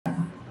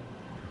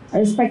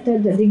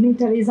respected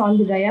dignitaries on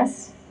the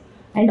dais,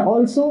 and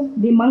also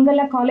the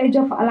Mangala College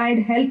of Allied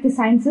Health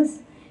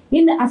Sciences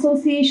in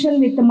association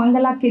with the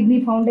Mangala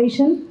Kidney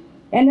Foundation,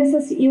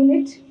 NSS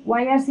Unit,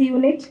 YRC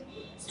Unit,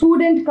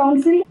 Student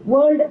Council,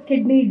 World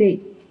Kidney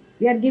Day.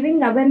 We are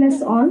giving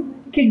awareness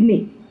on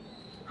kidney.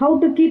 How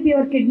to keep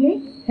your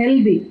kidney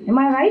healthy. Am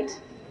I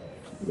right?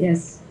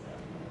 Yes.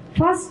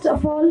 First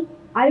of all,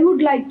 I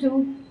would like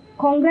to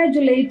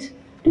congratulate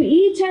to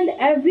each and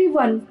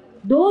everyone,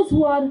 those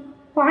who are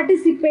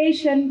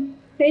participation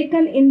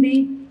taken in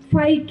the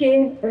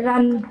 5K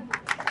run.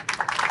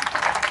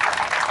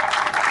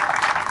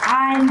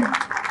 And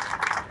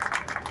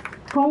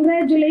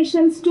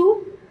congratulations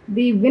to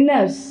the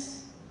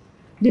winners.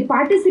 The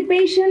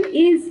participation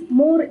is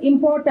more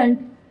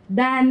important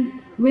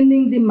than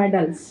winning the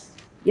medals.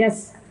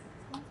 Yes.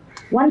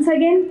 Once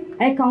again,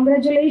 a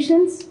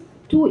congratulations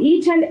to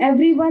each and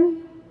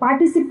everyone,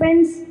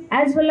 participants,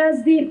 as well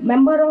as the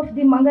member of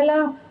the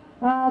Mangala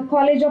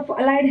College of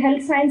Allied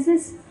Health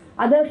Sciences,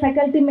 other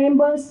faculty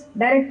members,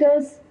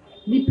 directors,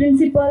 the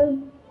principal,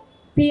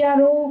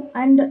 PRO,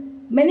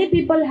 and many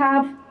people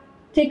have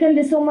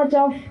taken so much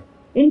of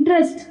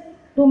interest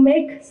to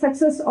make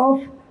success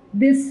of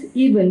this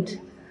event.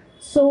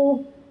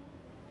 So,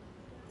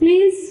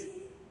 please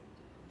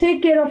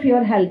take care of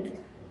your health.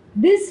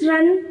 This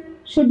run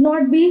should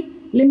not be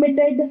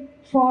limited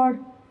for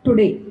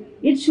today.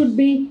 It should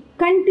be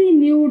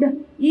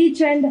continued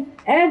each and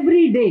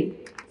every day.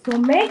 So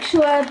make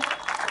sure,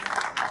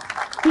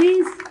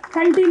 please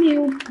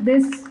continue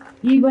this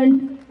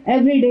event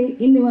every day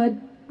in your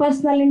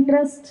personal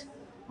interest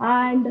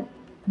and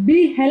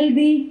be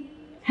healthy.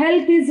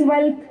 Health is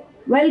wealth,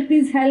 wealth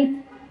is health,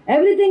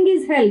 everything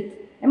is health.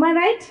 Am I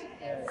right?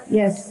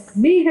 Yes.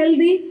 Be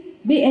healthy,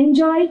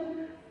 enjoy,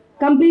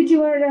 complete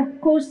your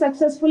course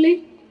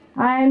successfully,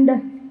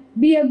 and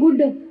be a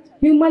good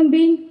human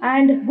being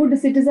and good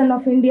citizen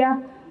of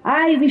India.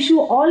 I wish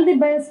you all the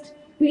best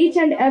to each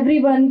and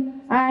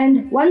everyone,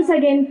 and once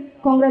again,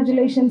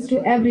 congratulations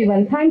to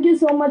everyone. Thank you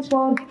so much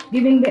for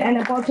giving me an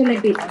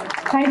opportunity.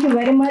 Thank you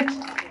very much.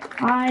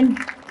 And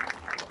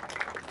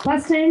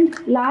first and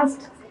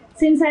last,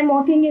 since I'm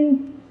walking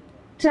in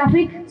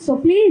traffic, so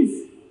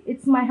please,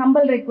 it's my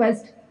humble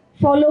request,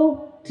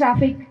 follow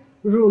traffic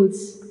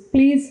rules.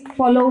 Please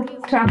follow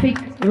traffic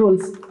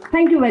rules.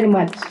 Thank you very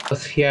much.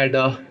 He had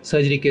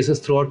surgery cases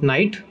throughout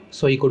night,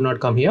 so he could not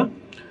come here.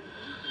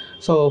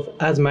 So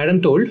as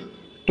madam told,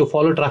 to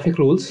follow traffic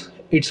rules,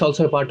 it's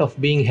also a part of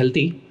being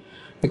healthy,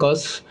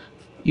 because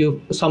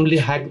some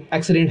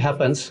accident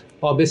happens,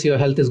 obviously your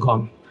health is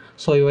gone.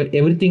 So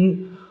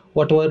everything,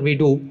 whatever we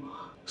do,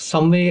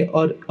 some way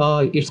or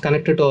it's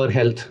connected to our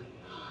health.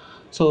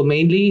 So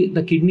mainly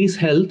the kidneys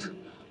health,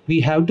 we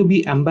have to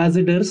be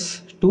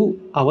ambassadors to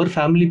our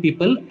family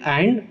people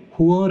and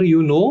whoever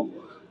you know,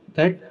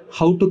 that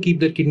how to keep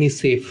their kidneys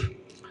safe.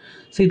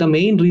 See, the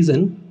main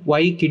reason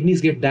why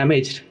kidneys get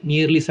damaged,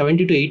 nearly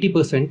 70 to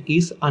 80%,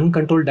 is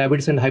uncontrolled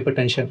diabetes and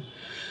hypertension.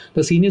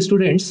 The senior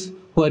students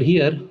who are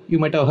here, you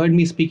might have heard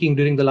me speaking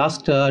during the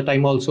last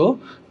time also,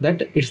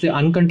 that it's the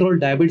uncontrolled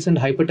diabetes and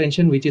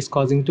hypertension which is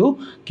causing to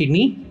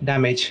kidney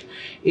damage.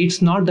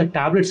 It's not the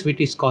tablets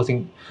which is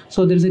causing.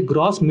 So there is a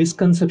gross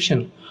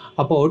misconception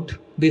about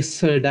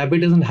this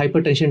diabetes and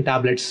hypertension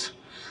tablets.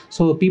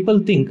 So people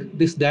think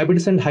this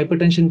diabetes and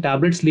hypertension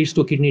tablets leads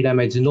to kidney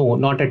damage. No,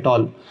 not at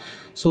all.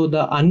 So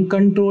the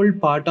uncontrolled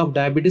part of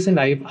diabetes and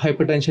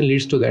hypertension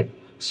leads to that.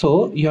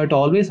 So you have to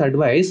always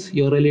advise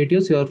your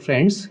relatives, your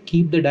friends,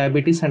 keep the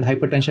diabetes and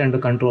hypertension under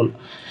control.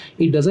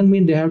 It doesn't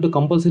mean they have to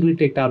compulsorily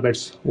take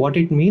tablets. What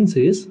it means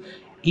is,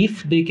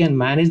 if they can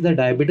manage the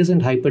diabetes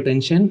and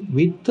hypertension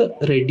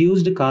with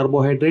reduced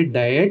carbohydrate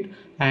diet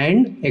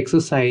and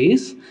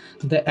exercise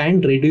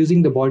and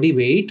reducing the body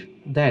weight,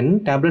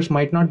 then tablets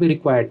might not be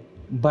required.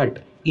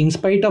 But in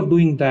spite of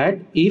doing that,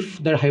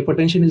 if the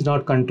hypertension is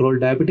not controlled,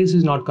 diabetes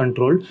is not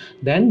controlled,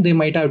 then they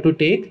might have to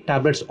take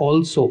tablets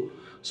also.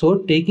 So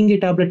taking a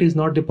tablet is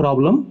not the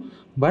problem,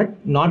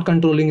 but not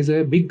controlling is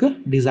a big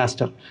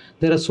disaster.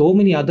 There are so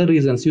many other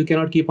reasons. You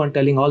cannot keep on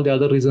telling all the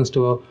other reasons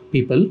to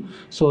people.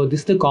 So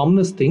this is the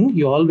commonest thing.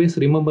 You always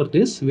remember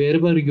this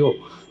wherever you go.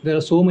 There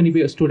are so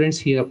many students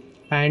here,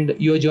 and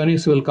your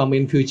journeys will come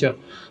in future.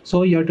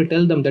 So you have to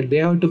tell them that they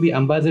have to be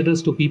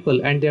ambassadors to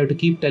people, and they have to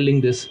keep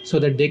telling this so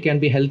that they can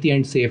be healthy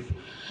and safe.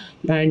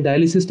 And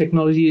dialysis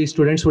technology,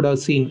 students would have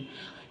seen,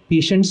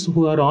 patients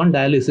who are on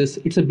dialysis,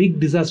 it's a big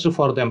disaster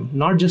for them,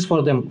 not just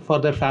for them, for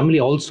their family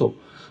also.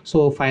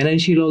 So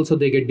financially also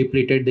they get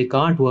depleted, they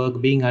can't work,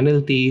 being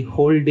unhealthy,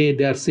 whole day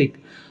they are sick.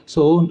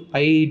 So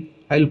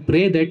I'll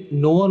pray that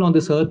no one on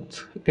this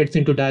earth gets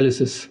into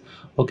dialysis.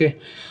 Okay.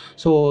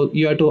 So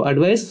you have to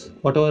advise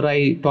whatever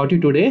I taught you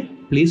today,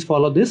 please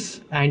follow this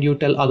and you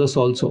tell others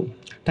also.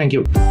 Thank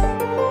you.